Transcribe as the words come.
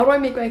How do I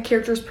make my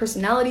characters'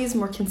 personalities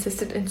more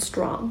consistent and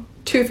strong?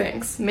 Two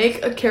things.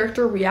 Make a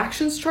character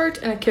reactions chart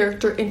and a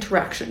character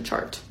interaction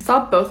chart. I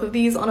saw both of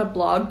these on a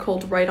blog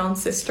called Write On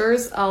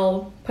Sisters.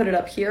 I'll put it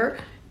up here.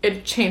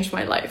 It changed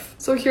my life.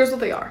 So here's what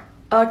they are.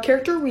 A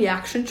character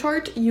reaction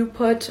chart, you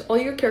put all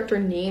your character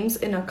names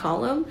in a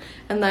column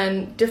and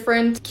then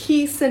different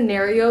key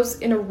scenarios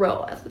in a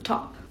row at the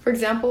top. For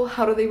example,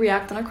 how do they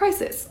react in a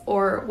crisis?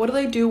 Or what do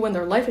they do when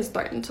their life is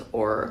threatened?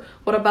 Or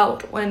what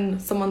about when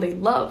someone they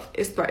love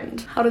is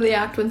threatened? How do they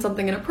act when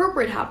something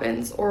inappropriate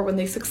happens? Or when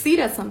they succeed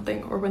at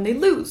something? Or when they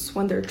lose?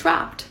 When they're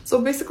trapped?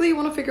 So basically you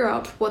want to figure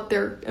out what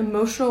their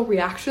emotional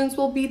reactions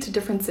will be to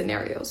different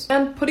scenarios.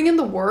 And putting in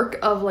the work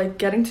of like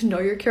getting to know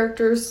your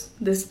characters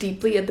this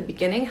deeply at the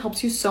beginning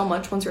helps you so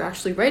much once you're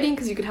actually writing,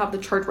 because you could have the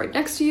chart right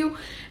next to you.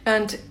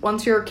 And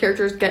once your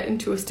characters get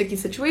into a sticky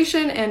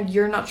situation and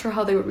you're not sure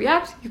how they would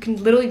react, you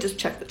can literally just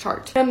check the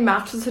chart and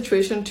match the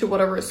situation to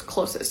whatever is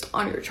closest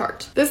on your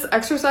chart. This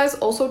exercise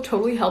also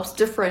totally helps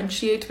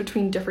differentiate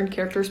between different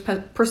characters'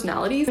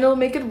 personalities, and it'll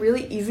make it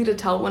really easy to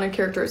tell when a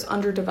character is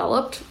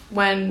underdeveloped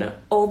when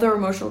all their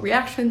emotional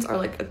reactions are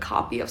like a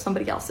copy of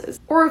somebody else's.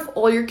 Or if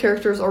all your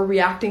characters are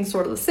reacting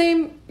sort of the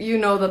same, you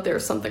know that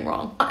there's something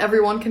wrong. Not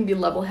everyone can be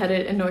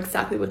level-headed and know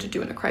exactly what to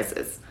do in a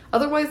crisis.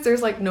 Otherwise,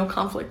 there's like no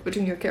conflict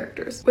between your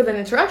characters. With an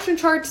interaction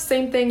chart,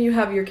 same thing, you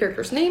have your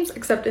characters' names,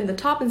 except in the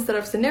top, instead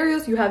of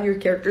scenarios, you have your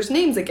characters'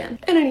 names again.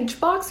 And in each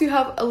box, you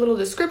have a little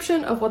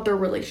description of what their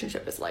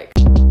relationship is like.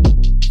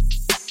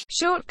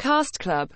 Short Cast Club